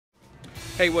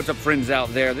Hey, what's up, friends out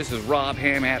there? This is Rob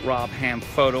Hamm at Rob Hamm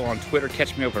Photo on Twitter.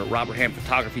 Catch me over at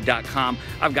roberthamphotography.com.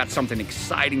 I've got something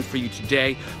exciting for you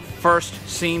today. First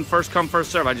scene, first come,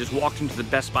 first serve. I just walked into the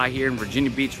Best Buy here in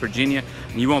Virginia Beach, Virginia,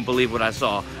 and you won't believe what I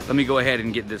saw. Let me go ahead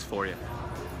and get this for you.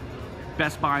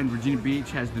 Best Buy in Virginia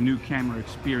Beach has the new camera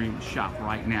experience shop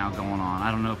right now going on. I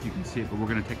don't know if you can see it, but we're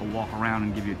gonna take a walk around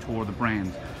and give you a tour of the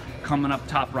brands. Coming up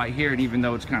top right here, and even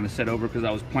though it's kind of set over because I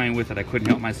was playing with it, I couldn't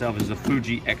help myself, is the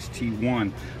Fuji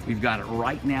X-T1. We've got it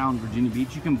right now in Virginia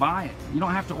Beach. You can buy it. You don't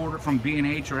have to order it from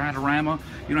B&H or Adorama.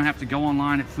 You don't have to go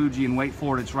online at Fuji and wait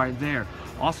for it. It's right there.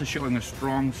 Also showing a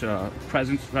strong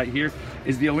presence right here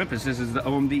is the Olympus. This is the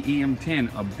OMD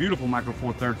EM10, a beautiful micro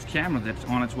four thirds camera that's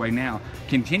on its way now.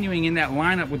 Continuing in that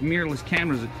lineup with mirrorless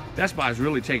cameras, Best Buy is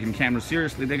really taking cameras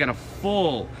seriously. They got a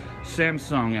full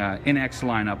Samsung NX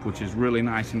lineup, which is really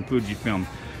nice, in Fujifilm.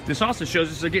 This also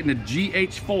shows us they're getting a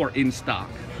GH4 in stock.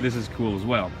 This is cool as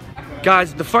well.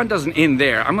 Guys, the fun doesn't end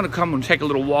there. I'm gonna come and take a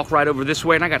little walk right over this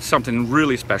way, and I got something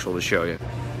really special to show you.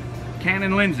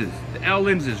 Canon lenses, the L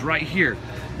lenses right here,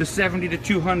 the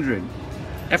 70-200,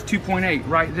 f2.8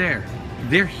 right there.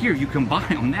 They're here, you can buy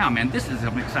them now, man. This is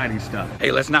some exciting stuff.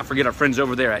 Hey, let's not forget our friends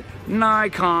over there at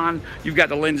Nikon. You've got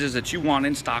the lenses that you want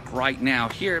in stock right now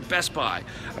here at Best Buy.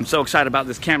 I'm so excited about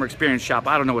this camera experience shop.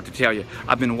 I don't know what to tell you.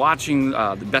 I've been watching the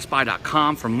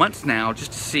bestbuy.com for months now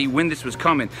just to see when this was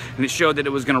coming, and it showed that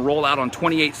it was gonna roll out on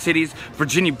 28 cities.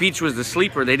 Virginia Beach was the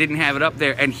sleeper. They didn't have it up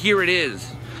there, and here it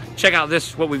is. Check out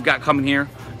this, what we've got coming here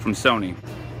from Sony.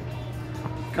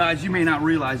 Guys, you may not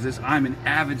realize this, I'm an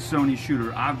avid Sony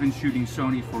shooter. I've been shooting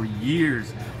Sony for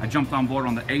years. I jumped on board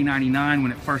on the A99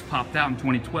 when it first popped out in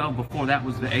 2012. Before that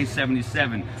was the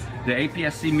A77. The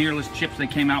APS-C mirrorless chips they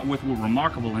came out with were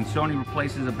remarkable, and Sony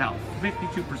replaces about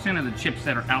 52% of the chips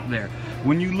that are out there.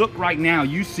 When you look right now,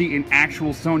 you see an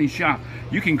actual Sony shop.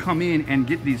 You can come in and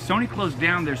get these. Sony closed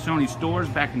down their Sony stores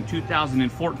back in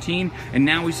 2014, and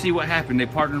now we see what happened. They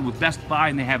partnered with Best Buy,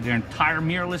 and they have their entire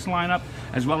mirrorless lineup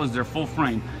as well as their full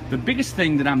frame. The biggest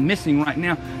thing that I'm missing right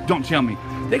now, don't tell me,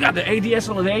 they got the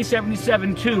ADSL, the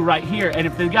A77 too right here, and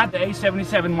if they got the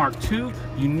A77 Mark II,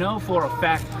 you know for a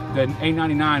fact that an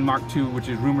A99 Mark II, which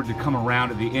is rumored to come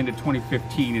around at the end of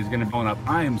 2015, is gonna be going up.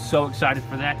 I am so excited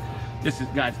for that. This is,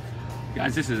 guys,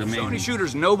 this is amazing. Sony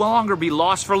shooters no longer be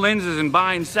lost for lenses and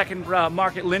buying second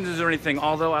market lenses or anything.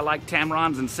 Although I like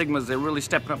Tamrons and Sigmas, they're really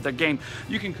stepping up their game.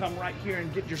 You can come right here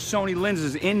and get your Sony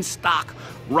lenses in stock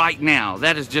right now.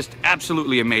 That is just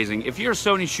absolutely amazing. If you're a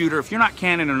Sony shooter, if you're not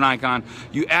Canon or Nikon,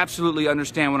 you absolutely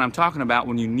understand what I'm talking about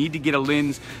when you need to get a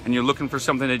lens and you're looking for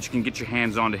something that you can get your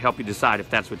hands on to help you decide if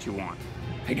that's what you want.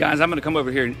 Hey guys, I'm gonna come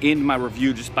over here and end my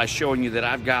review just by showing you that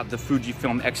I've got the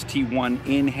Fujifilm X-T1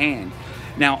 in hand.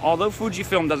 Now, although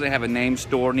Fujifilm doesn't have a name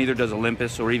store, neither does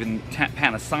Olympus or even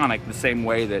Panasonic, the same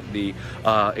way that the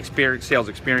Sales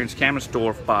Experience Camera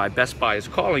Store by Best Buy is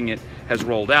calling it, has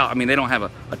rolled out. I mean, they don't have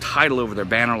a title over their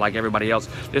banner like everybody else.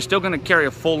 They're still gonna carry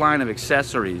a full line of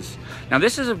accessories. Now,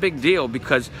 this is a big deal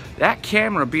because that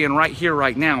camera being right here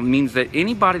right now means that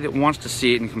anybody that wants to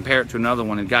see it and compare it to another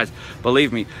one, and guys,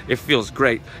 believe me, it feels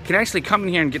great, can actually come in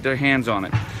here and get their hands on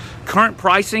it. Current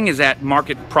pricing is at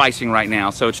market pricing right now,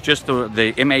 so it's just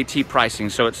the MAT pricing,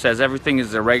 so it says everything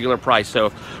is the regular price.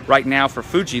 So right now for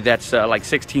Fuji, that's like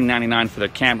 $16.99 for the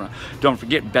camera. Don't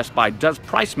forget, Best Buy does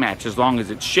price match as long as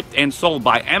it's shipped and sold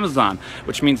by Amazon,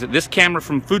 which means that this camera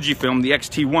from Fujifilm, the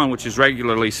X-T1, which is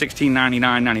regularly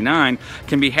 $16.99.99,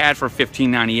 can be had for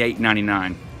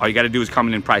 $15.98.99. All you got to do is come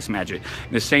in and price match it.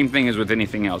 And the same thing is with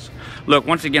anything else. Look,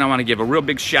 once again, I want to give a real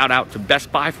big shout out to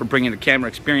Best Buy for bringing the camera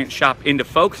experience shop into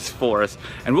focus for us.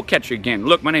 And we'll catch you again.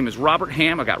 Look, my name is Robert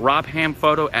Hamm. I got Rob Hamm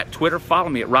Photo at Twitter. Follow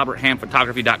me at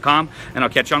roberthamphotography.com, and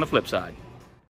I'll catch you on the flip side.